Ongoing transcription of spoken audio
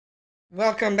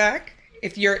Welcome back.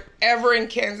 If you're ever in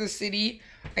Kansas City,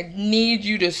 I need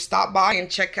you to stop by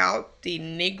and check out the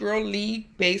Negro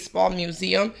League Baseball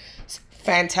Museum. It's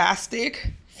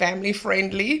fantastic, family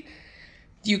friendly.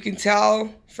 You can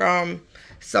tell from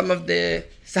some of the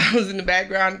sounds in the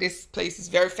background, this place is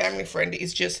very family friendly.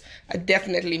 It's just a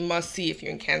definitely must see if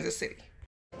you're in Kansas City.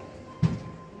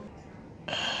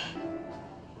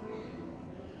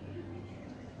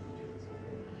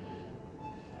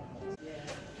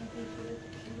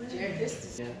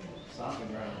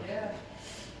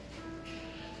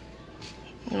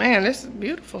 Man, this is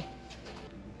beautiful.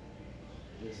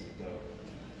 This is dope.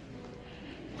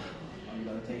 I'm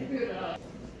gonna take it.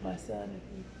 My son.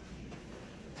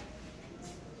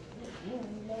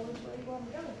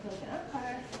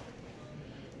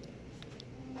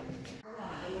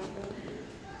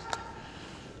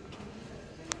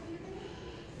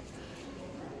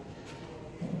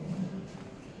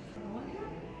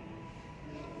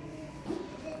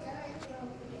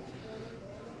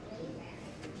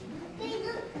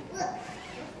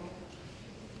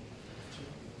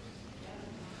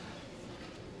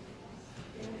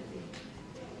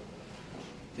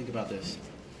 Think about this.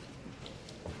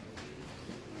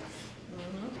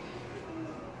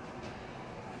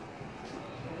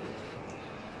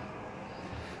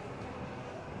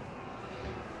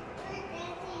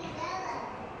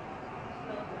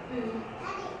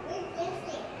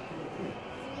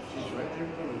 She's right there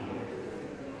in front of you.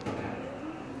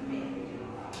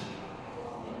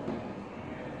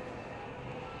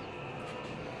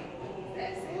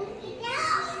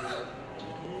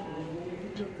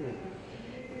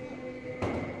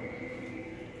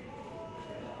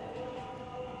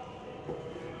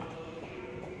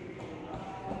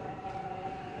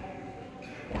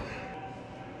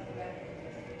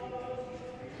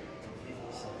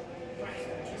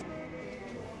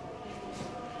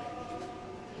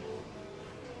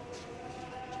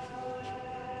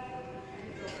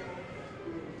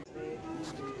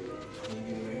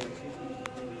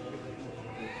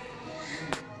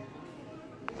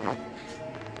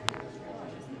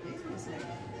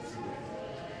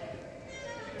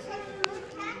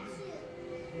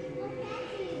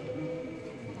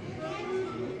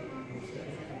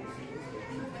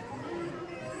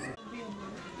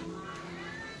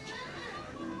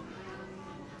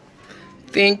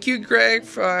 Thank you, Greg,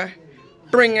 for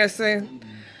bringing us in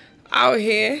out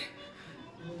here.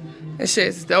 This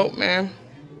shit's dope, man.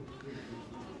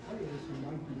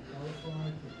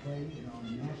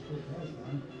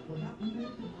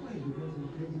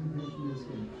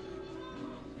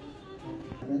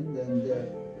 And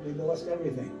we lost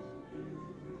everything.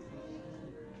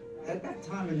 At that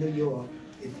time in New York,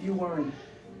 if you weren't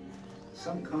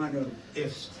some kind of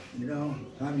ist,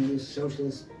 communist,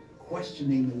 socialist,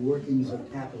 questioning the workings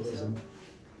of capitalism,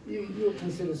 you were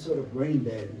considered sort of brain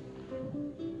dead.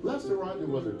 Lester Rodney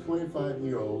was a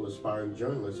 25-year-old aspiring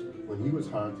journalist when he was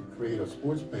hired to create a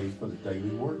sports page for the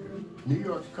Daily Worker, New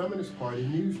York's Communist Party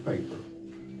newspaper.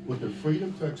 With the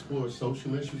freedom to explore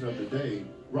social issues of the day,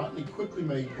 Rodney quickly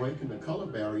made breaking the color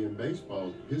barrier in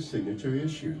baseball his signature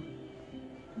issue.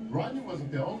 Rodney wasn't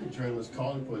the only journalist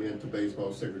calling for an end to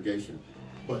baseball segregation,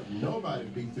 but nobody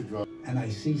beat the drum. And I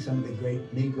see some of the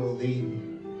great Negro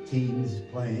League teams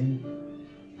playing.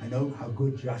 I know how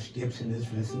good Josh Gibson is,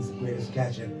 for instance, the greatest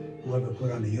catcher who ever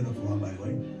put on a uniform, by the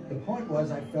way. The point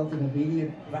was, I felt an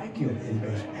immediate vacuum in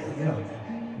baseball.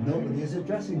 Nobody is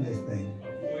addressing this thing.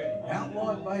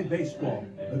 Outlawed by baseball,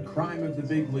 the crime of the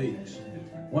big leagues.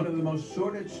 One of the most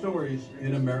sordid stories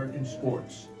in American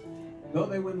sports. Though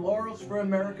they win laurels for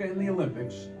America in the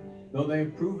Olympics, though they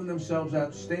have proven themselves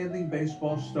outstanding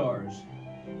baseball stars,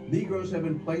 Negroes have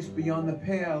been placed beyond the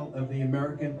pale of the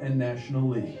American and National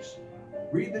Leagues.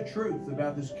 Read the truth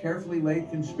about this carefully laid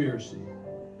conspiracy.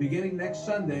 Beginning next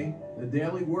Sunday, the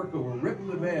Daily Worker will rip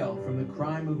the veil from the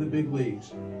crime of the big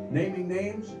leagues, naming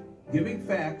names, giving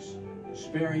facts,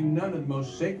 sparing none of the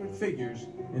most sacred figures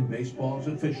in baseball's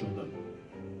officialdom.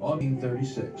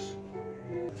 1936.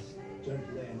 Judge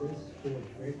Landis, George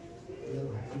Frick, Bill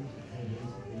Howard,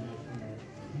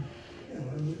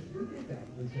 we did that.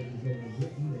 We said it was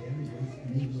written there, it was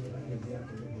Negro, that was the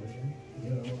operation.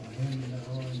 Him and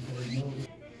Orange were no.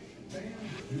 Fans,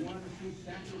 you want to see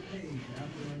Satchel Paige out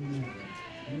there in the water.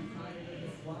 You're tired of the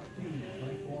flop teams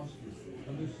like Boston,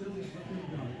 of the silly looking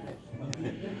Giants, of the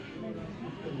big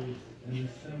Philadelphia Phillies, and the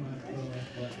semi-pro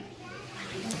Athletics.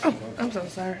 Oh, I'm so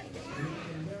sorry.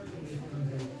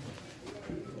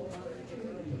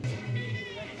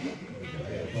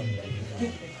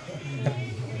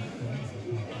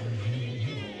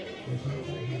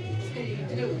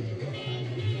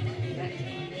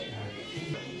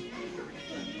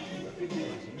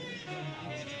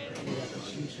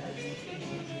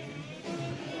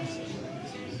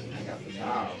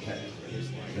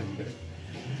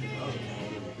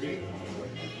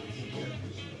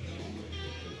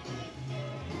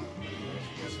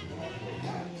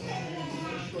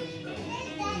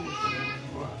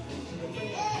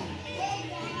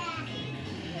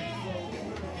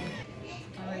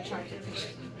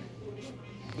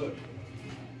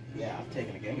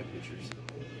 Taking pictures.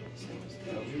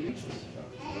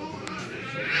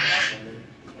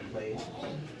 Played.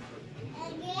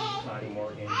 Connie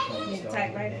Morgan, Tony Stone,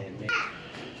 tight, right? and Nick.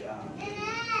 Good job.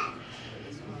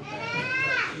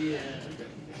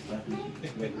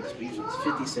 Making speeches.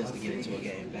 50 cents to get into a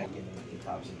game back in the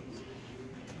top seeds.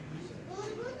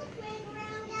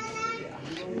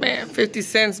 Man, 50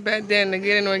 cents back then to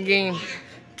get into a game.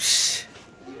 Psh.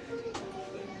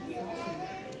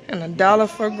 And $1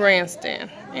 for a grandstand.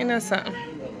 Ain't that something?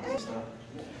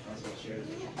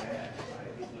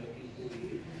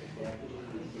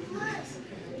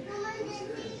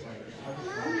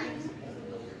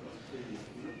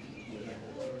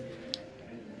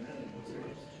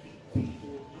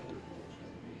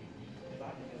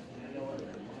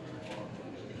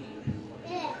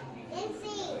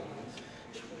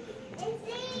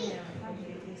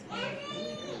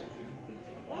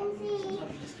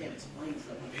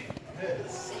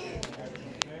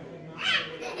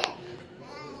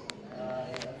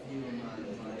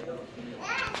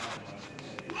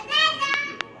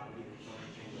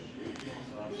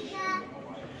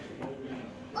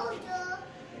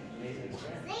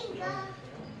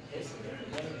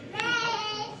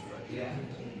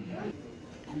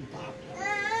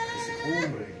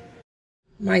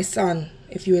 My son,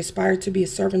 if you aspire to be a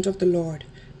servant of the Lord,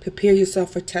 prepare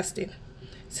yourself for testing.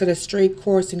 Set a straight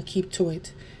course and keep to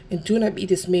it, and do not be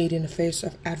dismayed in the face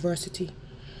of adversity.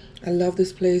 I love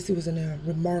this place. It was a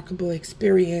remarkable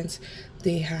experience.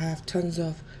 They have tons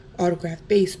of autographed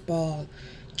baseball,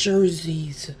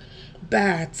 jerseys,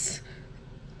 bats,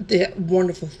 the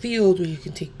wonderful field where you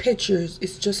can take pictures.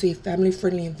 It's just a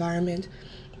family-friendly environment,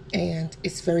 and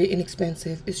it's very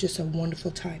inexpensive. It's just a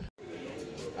wonderful time.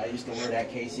 I used to wear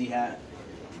that KC hat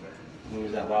when we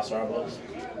was at Los Arbos,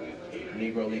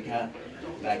 Negro League hat,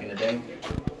 back in the day.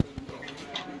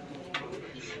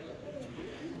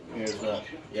 Here's the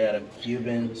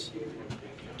Cubans,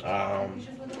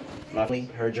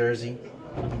 her jersey,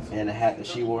 and the hat that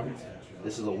she wore.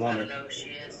 This is a woman.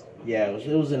 Yeah,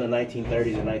 it was in the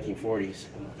 1930s and 1940s,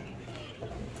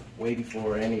 way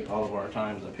before all of our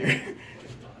times up here.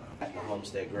 At the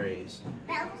Homestead Grays.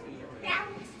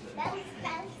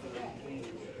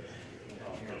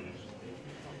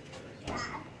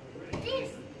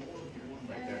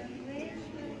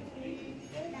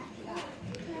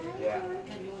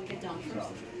 Get down first.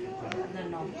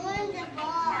 Then no.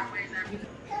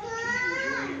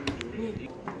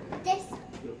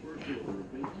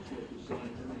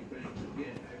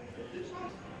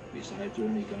 Besides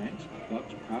earning thanks,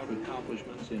 Buck's proud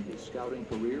accomplishments in his scouting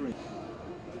career.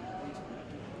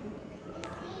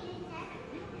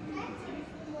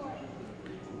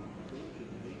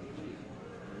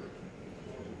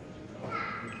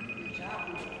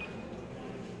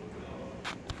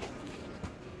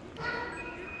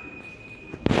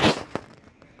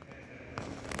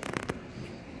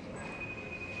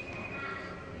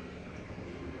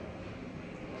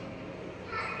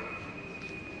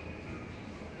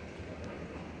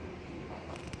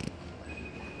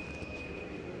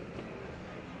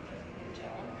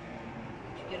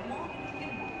 Get them all. Get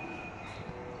them all.